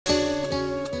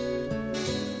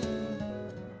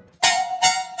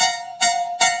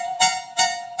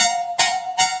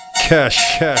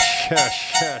Cash,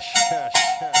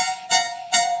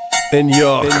 and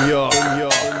Nyark.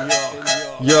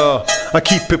 Yeah, I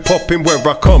keep it poppin' where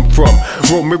I come from.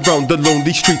 Roaming round the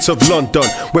lonely streets of London,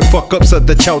 where fuck-ups are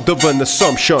the child of an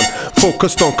assumption.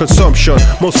 Focused on consumption,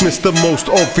 most miss the most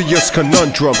obvious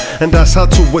conundrum, and that's how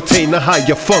to attain a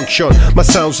higher function. My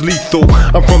sound's lethal,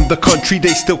 I'm from the country,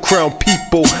 they still crown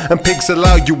people, and pigs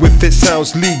allow you if it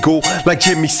sounds legal. Like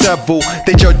Jimmy Savile,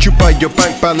 they judge you by your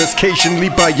bank balance, occasionally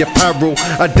by apparel.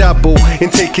 I dabble in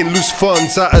taking loose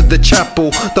funds out of the chapel.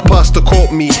 The pastor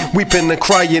caught me weeping and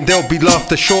crying, there'll be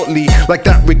laughter shortly. Like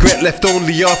that regret left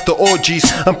only after orgies.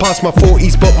 I'm past my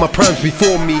 40s but my prime's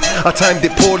before me. I timed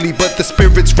it poorly but the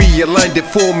spirits realigned it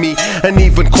for me, and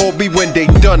even called me when they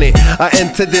done it. I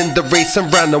entered in the race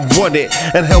and ran and won it,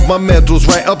 and held my medals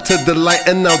right up to the light,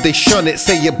 and now they shun it.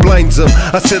 Say it blinds them,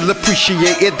 I still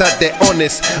appreciate it that they're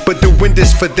honest, but doing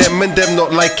this for them and them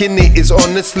not liking it is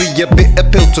honestly a bitter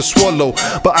pill to swallow.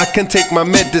 But I can take my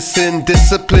medicine,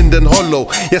 disciplined and hollow.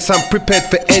 Yes, I'm prepared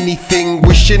for anything,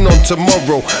 wishing on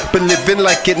tomorrow, but living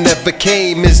like it never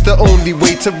came is the only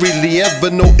way to really ever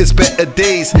notice better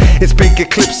days. It's big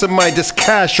Eclipse and Midas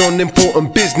Cash on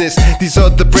important business. These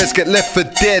other breads get left for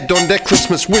dead on their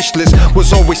Christmas wish list.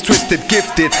 Was always twisted,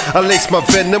 gifted. I lace my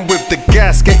venom with the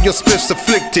gas, get your spliffs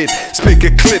afflicted. Big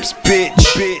Eclipz,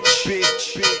 bitch.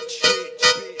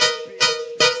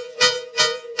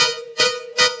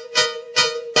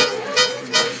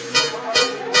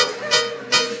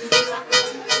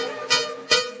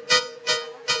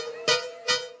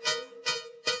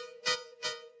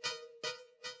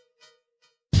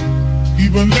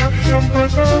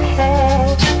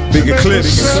 Big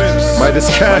Eclipz, Midas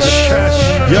Cash,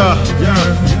 yeah.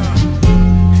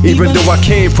 Even though I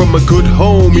came from a good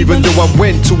home, even though I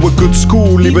went to a good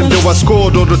school, even though I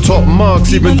scored all the top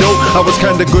marks, even though I was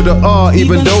kinda good at art,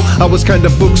 even though I was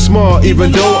kinda book smart,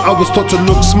 even though I was taught to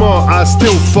look smart, I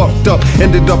still fucked up,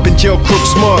 ended up in jail crook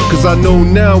smart. Cause I know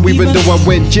now, even though I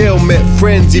went jail, met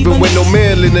friends, even when no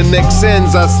mail in the next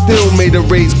ends, I still made a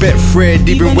raised bet Fred.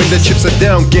 Even when the chips are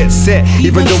down, get set,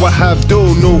 even though I have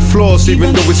dough, no flaws,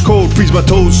 even though it's cold, freeze my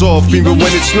toes off, even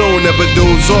when it's snow, never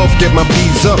doze off, get my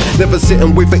bees up, never sit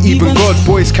and wait for even God.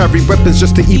 Boys carry weapons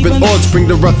just to even odds, bring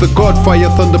the wrath of God, fire,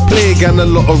 thunder, plague, and a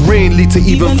lot of rain lead to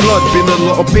even flood. Been a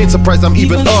lot of pain, surprised I'm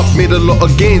even up, made a lot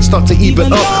of gains, start to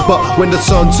even up. But when the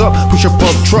sun's up, push a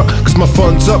pump truck, cause my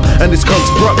fun's up, and this cunt's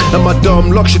bruck, and my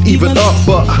dumb luck should even up.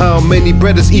 But how many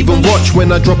brothers even watch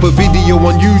when I drop a video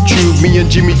on YouTube? Me and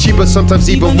Jimmy Chiba sometimes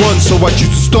even one, so I choose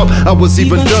to stop. I was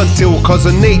even done till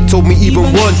cousin Nate told me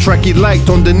even one track he liked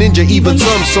on the Ninja, even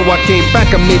some, so I came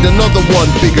back and made another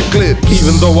one, Big Eclipz.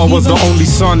 Even though I was the only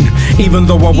son, even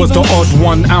though I was the odd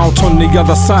one out on the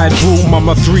other side, rule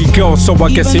mama 3 girls, so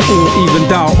I guess it all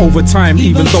evened out over time.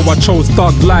 Even though I chose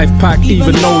thug life, pack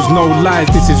even knows no lies,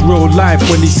 this is real life.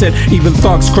 When he said even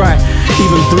thugs cry,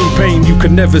 even through pain you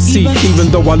can never see.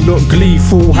 Even though I look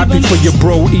gleeful, happy for you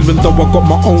bro, even though I got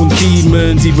my own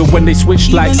demons, even when they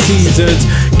switched like seasons.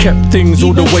 Kept things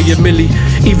all the way a milli,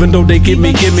 even though they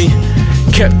gimme.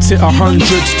 Kept it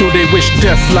 100, still they wish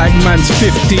death like man's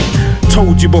 50.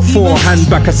 Told you beforehand,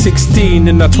 back at 16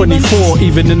 in the 24,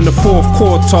 even in the 4th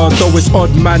quarter. Though it's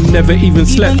odd, man never even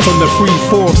slept on the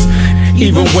 3/4.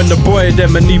 Even when the boy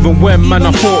them, and even when man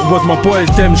I thought was my boys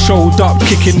them, showed up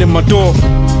kicking in my door.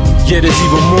 Yeah, there's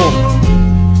even more.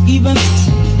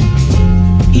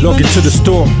 Log into the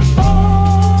store.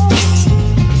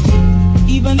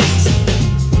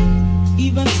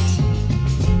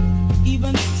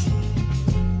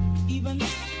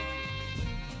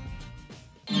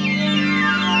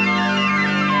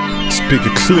 Big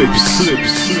Eclipz,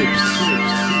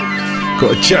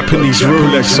 got a Japanese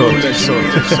Rolex on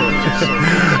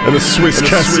and a Swiss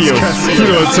Casio. You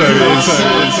know what time it is.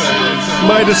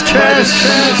 Midas Cash.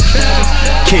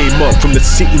 Came up from the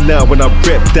city now when I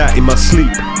rep that in my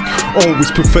sleep. Always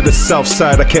prefer the south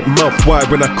side, I kept mouth wide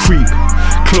when I creep.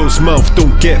 Closed mouth,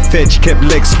 don't get fed, she kept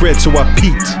legs spread so I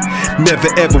peeked. Never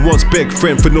ever once begged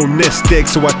friend for no nest egg,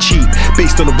 so I cheat.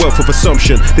 Based on the wealth of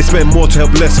assumption, they spend more to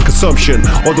help less in consumption.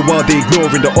 All the while they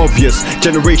ignoring the obvious,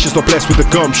 generations not blessed with the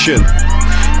gumption.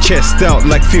 Chest out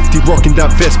like 50 rocking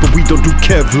that vest, but we don't do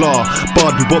Kevlar.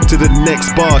 Barred we bump to the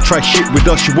next bar, try shit with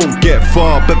us you won't get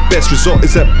far. But best result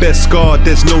is at best scar,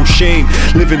 there's no shame.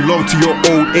 Living long to your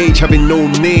old age, having no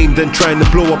name, then trying to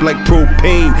blow up like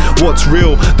propane. What's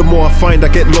real? The more I find I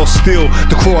get lost still.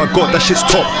 The crow I got, that shit's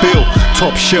top bill,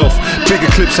 top shelf. Big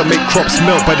Eclipz, I make crops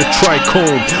melt by the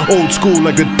trichome. Old school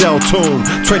like a Dow tone,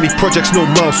 20 projects, no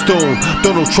milestone.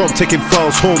 Donald Trump taking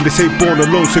files home, they say born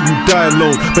alone so you die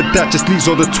alone. But that just leaves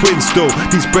all the twins though.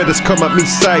 These brothers come at me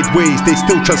sideways, they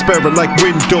still transparent like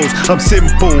windows. I'm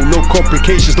simple, no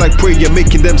complications like prayer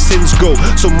making them sins go.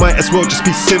 So might as well just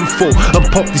be sinful and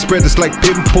pop these brothers like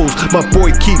pimples. My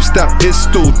boy keeps that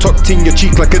pistol tucked in your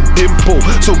cheek like a dimple.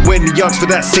 So when he asks for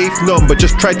that safe number,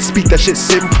 just try to speak that shit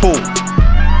simple.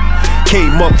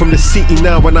 Came up from the city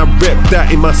now and I rep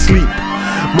that in my sleep.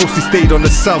 Mostly stayed on the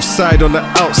south side, on the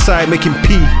outside making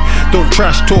pee. Don't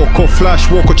trash talk or flash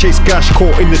walk or chase gash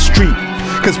caught in the street.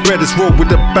 Cause brothers roll with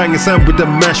the bangers and with the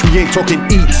mash, we ain't talking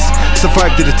eats.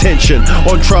 Survived the detention,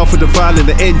 on trial for the violent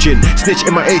the engine. Snitch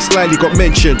in my A slyly got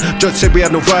mentioned, judge said we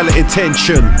had no violent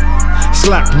intention.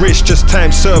 Slapped wrist, just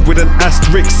time served with an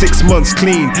asterisk, 6 months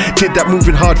clean. Did that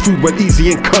moving hard food went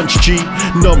easy and cunch G.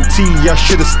 Numb tea, I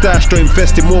should've stashed or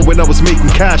invested more when I was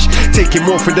making cash. Taking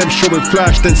more from them showing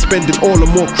flash than spending all or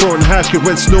more throwing hash. Cause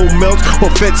when snow melts,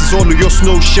 what fences all of your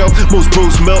snow shelf. Most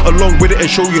bros melt along with it and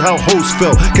show you how hoes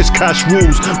felt. Cause cash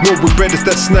rules, roll with brothers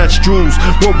that snatch jewels.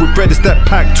 Roll with brothers that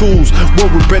pack tools.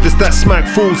 Roll with brothers that smack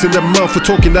fools in the mouth for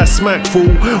talking that smack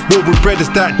fool. Roll with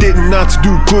brothers that didn't know how to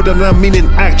do good and I mean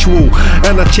in actual.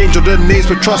 And I change all the names,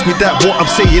 but trust me that what I'm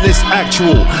saying is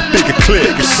actual. Bigger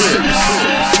Klipz.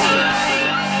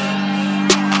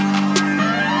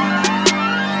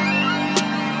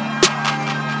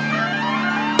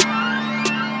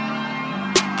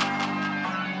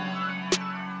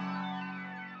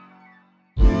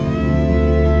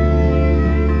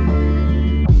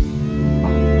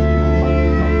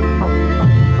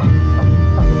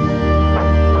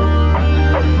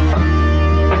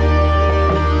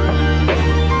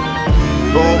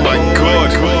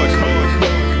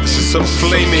 Some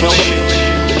flaming shit.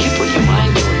 If you put your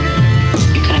mind to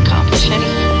it, you can accomplish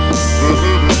anything.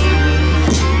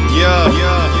 Yeah.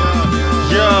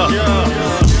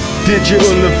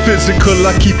 Digital and physical,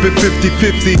 I keep it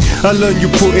 50-50. I learn you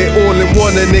put it all in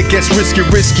one and it gets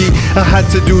risky. I had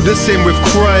to do the same with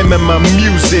crime and my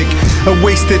music. I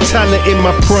wasted talent in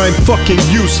my prime, fucking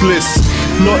useless.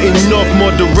 Not enough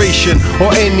moderation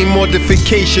or any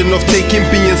modification of taking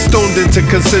being stoned into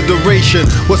consideration.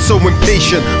 Was so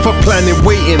impatient for planning,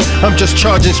 waiting. I'm just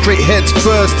charging straight heads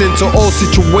first into all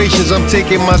situations. I'm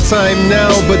taking my time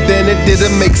now, but then it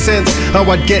didn't make sense how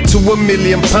I'd get to £1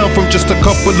 million from just a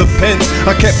couple of pence.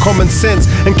 I kept common sense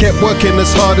and kept working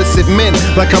as hard as it meant.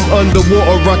 Like I'm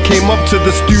underwater, I came up to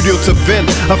the studio to vent.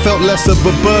 I felt less of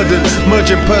a burden,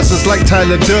 merging persons like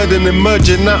Tyler Durden.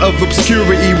 Emerging out of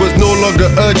obscurity was no longer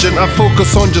urgent. I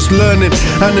focus on just learning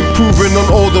and improving on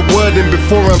all the wording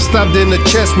before I'm stabbed in the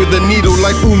chest with a needle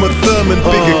like Uma Thurman.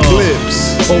 Bigger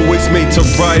Klipz. Always made to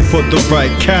ride for the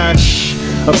right cash.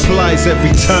 Applies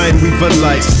every time we've a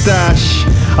light stash.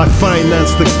 I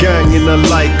finance the gang in a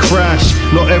light crash.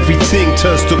 Not everything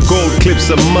turns to gold,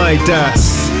 Klipz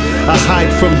Midas. I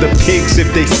hide from the pigs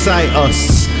if they sight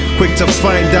us. Quick to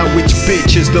find out which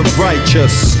bitch is the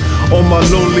righteous. On my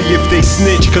lonely if they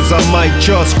snitch, cause I might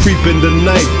just creep in the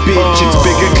night, bitch. It's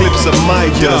bigger Klipz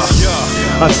Midas.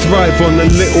 I thrive on a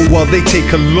little while they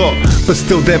take a lot, but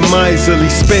still they're miserly,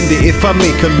 spend it if I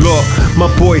make a lot. My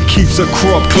boy keeps a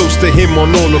crop close to him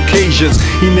on all occasions.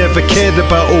 He never cared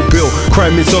about old Bill,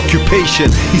 crime is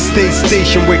occupation. He stays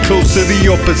stationed way close to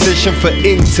the opposition for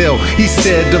intel. He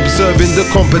said observing the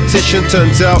competition,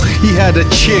 turns out he had a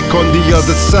chick on the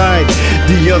other side.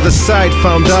 The other side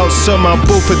found out somehow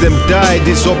both of them died.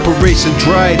 His operation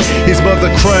dried, his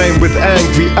mother crying with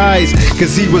angry eyes,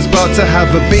 cause he was about to have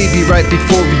a baby right before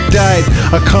he died.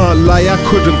 I can't lie, I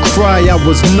couldn't cry, I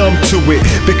was numb to it,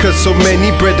 because so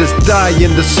many brothers die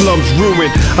in the slums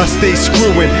ruined. I stay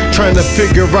screwing, trying to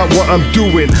figure out what I'm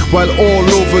doing, while all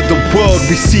over the world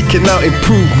we seeking out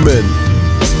improvement.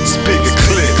 It's bigger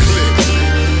Klipz.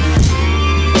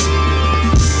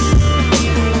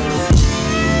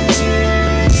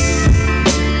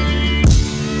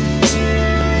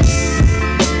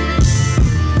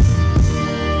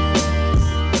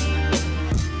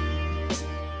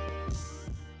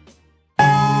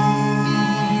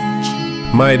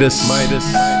 Midas.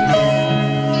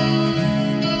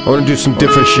 I wanna do some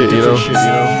different shit, you know.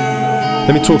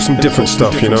 Let me talk some different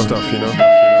stuff, you know.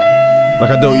 Like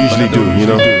I don't usually do, you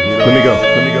know. Let me go.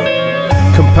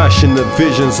 Compassionate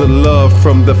visions of love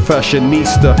from the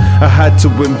fashionista. I had to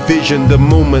envision the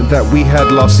moment that we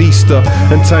had last Easter,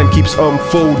 and time keeps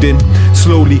unfolding,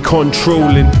 slowly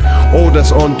controlling all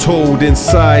that's untold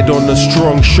inside on a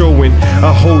strong showing.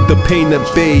 I hold the pain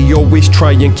at bay, always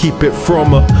try and keep it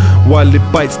from her. while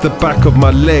it bites the back of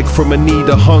my leg from a need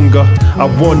of hunger. I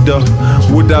wonder,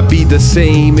 would I be the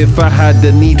same if I had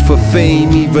the need for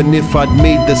fame, even if I'd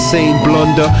made the same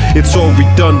blunder? It's all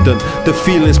redundant, the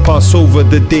feelings pass over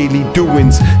the daily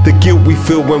doings, the guilt we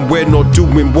feel when we're not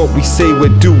doing what we say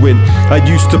we're doing. I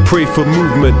used to pray for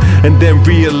movement and then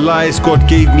realize God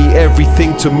gave me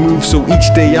everything to move, so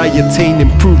each day I attain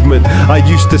improvement. I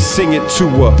used to sing it to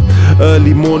her,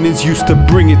 early mornings used to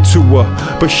bring it to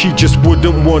her, but she just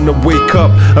wouldn't wanna wake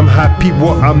up. I'm happy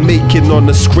what I'm making on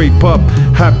a scrape up,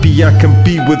 happy I can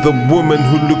be with a woman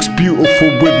who looks beautiful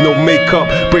with no makeup.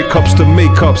 Breakups to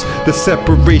makeups, the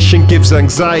separation gives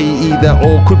anxiety that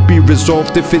all could be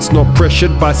resolved if it's not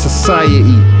pressured by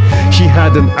society. She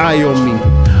had an eye on me,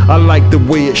 I liked the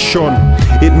way it shone,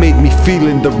 it made me feel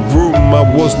in the room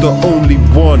I was the only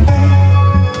one.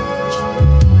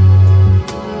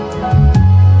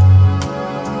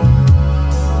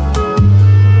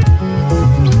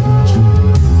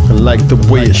 Like the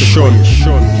way it shone,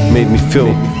 made me feel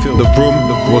the room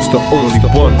was the only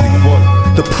one.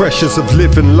 The pressures of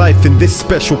living life in this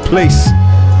special place,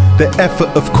 the effort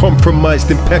of compromised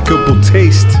impeccable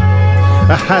taste.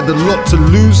 I had a lot to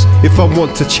lose if I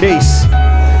want to chase.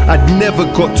 I'd never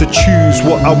got to choose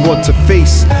what I want to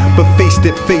face, but faced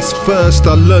it face first.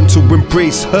 I learned to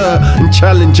embrace her and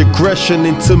challenge aggression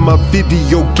into my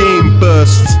video game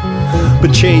bursts.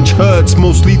 But change hurts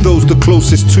mostly those the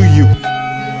closest to you.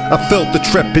 I felt the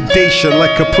trepidation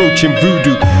like approaching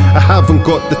voodoo. I haven't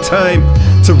got the time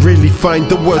to really find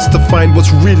the words to find what's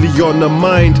really on her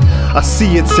mind. I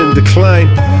see it's in decline,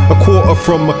 a quarter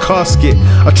from a casket.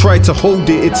 I try to hold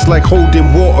it, it's like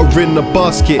holding water in a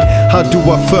basket. How do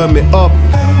I firm it up?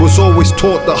 Was always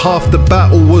taught that half the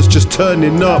battle was just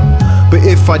turning up, but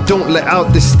if I don't let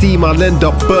out this steam I'll end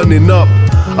up burning up.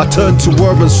 I turned to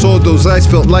her and saw those eyes,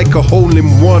 felt like a hole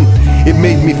in one. It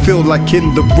made me feel like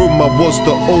in the room I was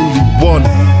the only one.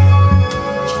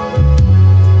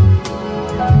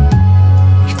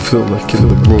 You feel like in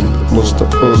the room I was the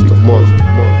only one.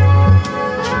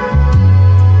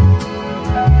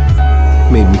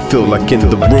 Made me feel like in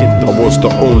the room I was the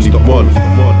only one.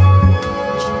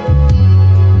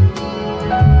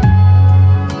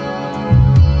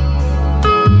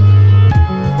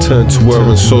 Turned to her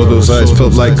and saw those eyes,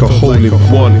 felt like a holy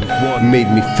one.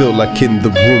 Made me feel like in the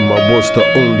room I was the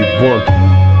only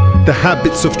one. The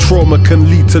habits of trauma can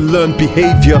lead to learned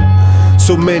behavior.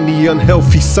 So many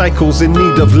unhealthy cycles in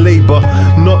need of labor.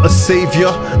 Not a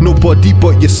savior, nobody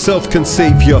but yourself can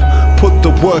save you. Put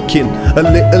the work in, a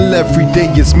little every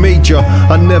day is major.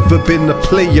 I never been a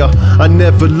player, I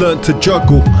never learned to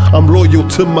juggle. I'm loyal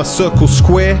to my circle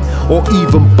square or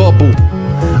even bubble.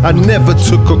 I never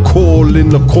took a call in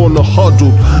the corner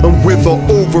huddled, and with or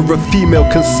over a female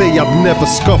can say I've never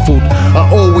scuffled. I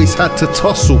always had to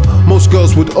tussle, most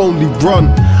girls would only run.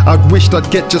 I wished I'd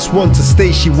get just one to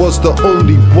stay, she was the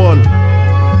only one.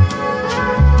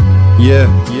 Yeah,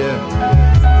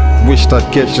 wished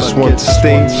I'd get just one to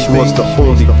stay, she was the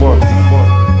only one.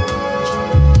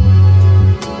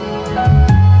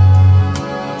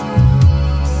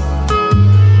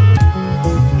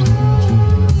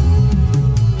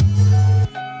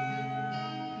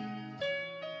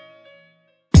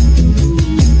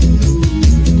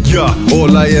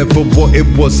 All I ever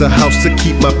wanted was a house to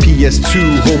keep my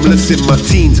PS2. Homeless in my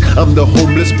teens, I'm the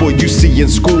homeless boy you see in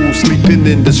school. Sleeping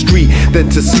in the street, then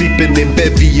to sleeping in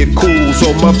bed vehicles.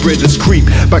 All my brothers creep,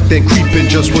 back then creeping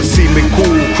just was seeming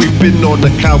cool. Creeping on a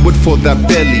coward for that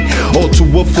belly, all to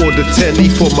afford a telly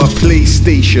for my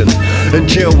PlayStation. And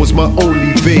jail was my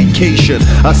only vacation.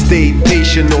 I stayed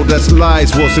patient, no that's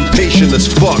lies, was impatient as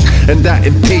fuck. And that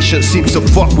impatience seems to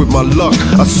fuck with my luck.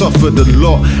 I suffered a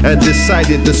lot and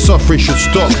decided the suffering should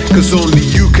stop, cause only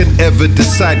you can ever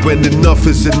decide when enough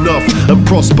is enough and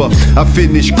prosper. I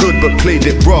finished good but played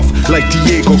it rough like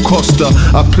Diego Costa.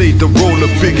 I played the role of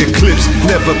bigger clips,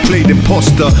 never played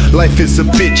imposter. Life is a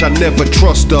bitch, I never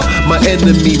trust her. My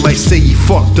enemy might say he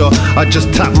fucked her. I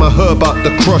just tap my herb out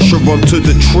the crusher onto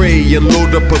the tray and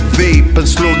load up a vape and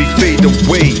slowly fade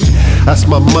away as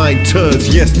my mind turns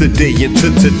yesterday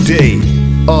into today.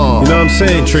 You know what I'm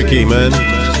saying, Tricky, man?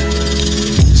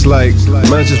 It's like,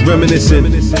 man's just reminiscing.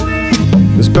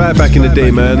 It was bad back in the day,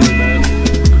 man.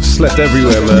 Slept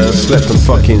everywhere, man. Slept on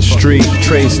fucking street,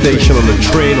 train station, on the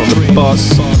train, on the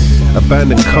bus,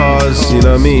 abandoned cars, you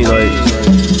know what I mean? Like,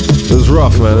 it was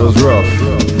rough, man, it was rough.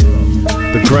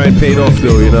 The grind paid off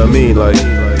though, you know what I mean? Like,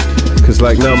 cause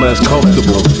like now man's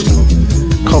comfortable.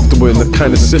 comfortable in a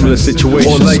kind of similar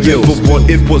situation. All I ever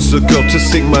wanted was a girl to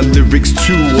sing my lyrics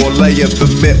to. All I ever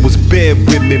met was bare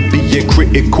women being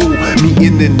critical.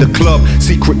 Meeting in the club,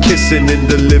 secret kissing in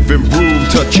the living room,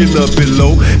 touching her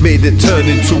below, made it turn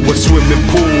into a swimming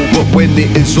pool. But when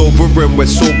it is over and we're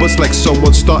sober, it's like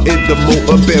someone started the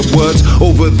motor. Bare words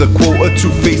over the quota,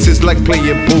 two faces like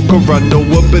playing poker. I know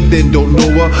her but then don't know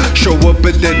her, show her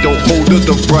but then don't hold her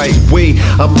the right way.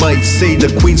 I might say the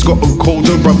queen's gotten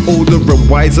colder. I'm older and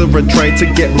wiser and trying to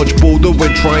get much bolder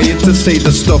when trying to say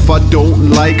the stuff I don't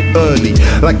like early.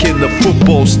 Like in the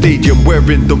football stadium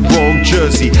wearing the wrong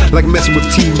jersey, like messing with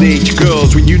teenage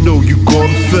girls when you know you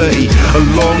gone 30. A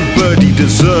long birdie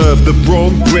deserved the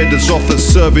wrong bread is often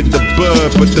serving the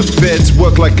bird, but the feds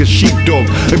work like a sheepdog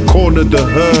and corner the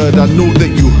herd. I know that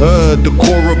you heard the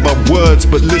core of my words,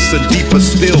 but listen deeper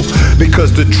still,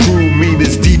 because the true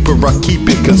meaning's deeper. I keep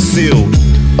it concealed.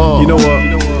 You know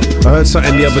what? I heard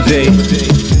something the other day.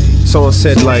 Someone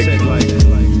said like,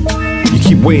 you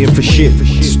keep waiting for shit to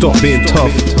stop being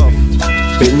tough,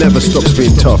 but it never stops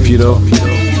being tough, you know.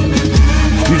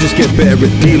 You just get better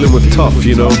at dealing with tough,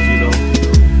 you know.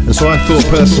 And so I thought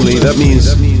personally that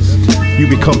means you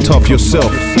become tough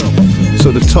yourself,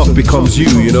 so the tough becomes you,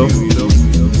 you know.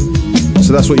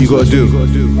 So that's what you gotta do.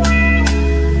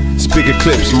 It's bigger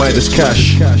Klipz, Midas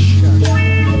Cash,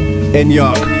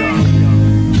 Nyark,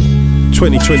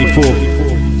 2024.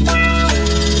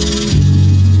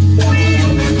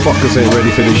 Fuckers ain't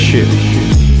ready for this shit.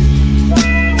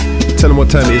 Tell them what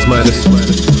time it is, Midas.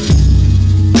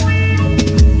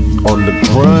 On the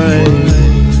grind.